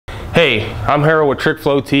Hey, I'm Harold with Trick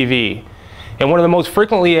Flow TV, and one of the most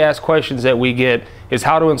frequently asked questions that we get is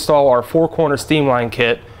how to install our 4-corner steamline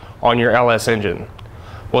kit on your LS engine.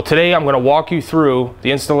 Well, today I'm going to walk you through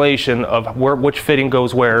the installation of which fitting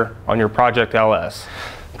goes where on your Project LS.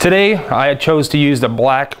 Today I chose to use the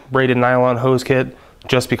black braided nylon hose kit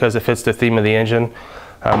just because it fits the theme of the engine.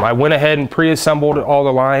 I went ahead and pre-assembled all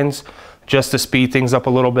the lines just to speed things up a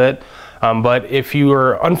little bit, but if you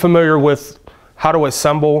are unfamiliar with how to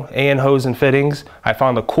assemble AN hose and fittings, I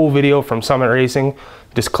found a cool video from Summit Racing.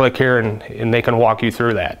 Just click here and they can walk you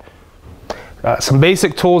through that. Some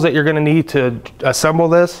basic tools that you're going to need to assemble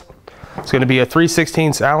this. It's going to be a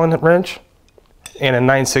 3/16 Allen wrench and a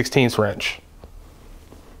 9/16 wrench.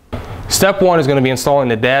 Step one is going to be installing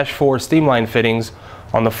the dash 4 steamline fittings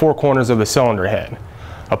on the 4 corners of the cylinder head.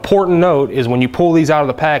 Important note is when you pull these out of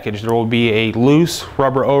the package, there will be a loose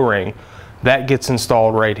rubber O-ring that gets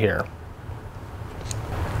installed right here.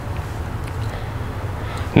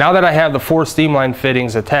 Now that I have the 4 steamline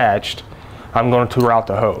fittings attached, I'm going to route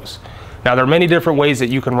the hose. Now there are many different ways that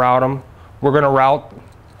you can route them. We're going to route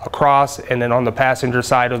across and then on the passenger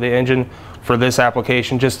side of the engine for this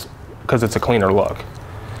application just because it's a cleaner look.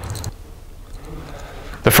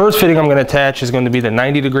 The first fitting I'm going to attach is going to be the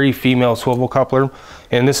 90-degree female swivel coupler,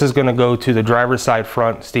 and this is going to go to the driver's side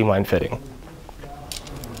front steamline fitting.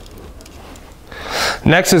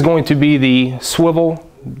 Next is going to be the swivel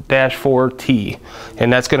dash 4T,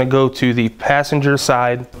 and that's going to go to the passenger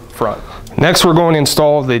side front. Next we're going to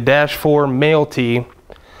install the dash 4 male T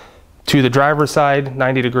to the driver's side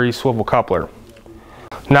 90-degree swivel coupler.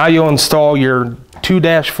 Now you'll install your 2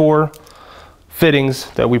 dash 4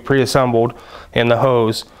 fittings that we pre-assembled and the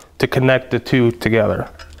hose to connect the two together.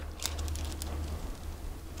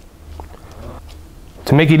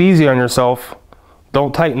 To make it easy on yourself,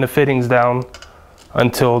 don't tighten the fittings down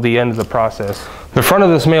until the end of the process. The front of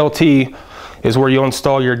this male T is where you'll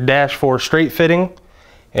install your dash 4 straight fitting,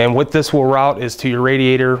 and what this will route is to your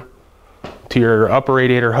radiator, to your upper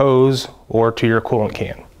radiator hose, or to your coolant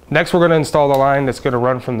can. Next we're going to install the line that's going to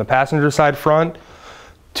run from the passenger side front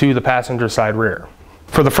to the passenger side rear.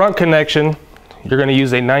 For the front connection, you're going to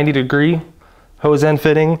use a 90-degree hose end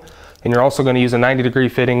fitting, and you're also going to use a 90-degree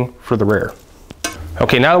fitting for the rear.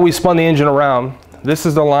 Okay, now that we spun the engine around, this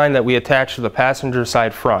is the line that we attach to the passenger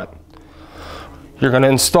side front. You're going to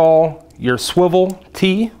install your swivel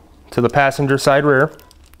T to the passenger side rear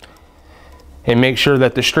and make sure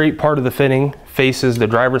that the straight part of the fitting faces the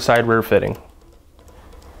driver's side rear fitting.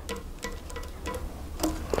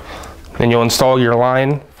 Then you'll install your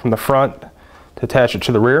line from the front to attach it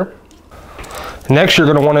to the rear. Next you're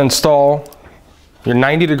going to want to install your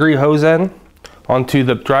 90-degree hose end onto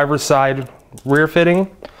the driver's side rear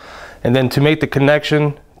fitting, and then to make the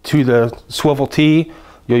connection to the swivel T,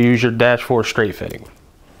 you'll use your dash 4 straight fitting.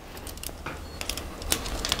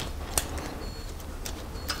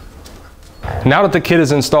 Now that the kit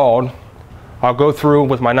is installed, I'll go through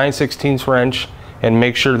with my 9/16 wrench and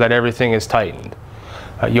make sure that everything is tightened.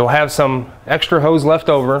 You'll have some extra hose left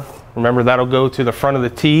over. Remember, that'll go to the front of the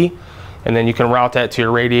T, and then you can route that to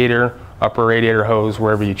your radiator, upper radiator hose,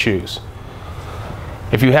 wherever you choose.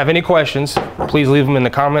 If you have any questions, please leave them in the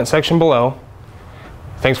comment section below.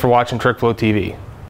 Thanks for watching Trick Flow TV.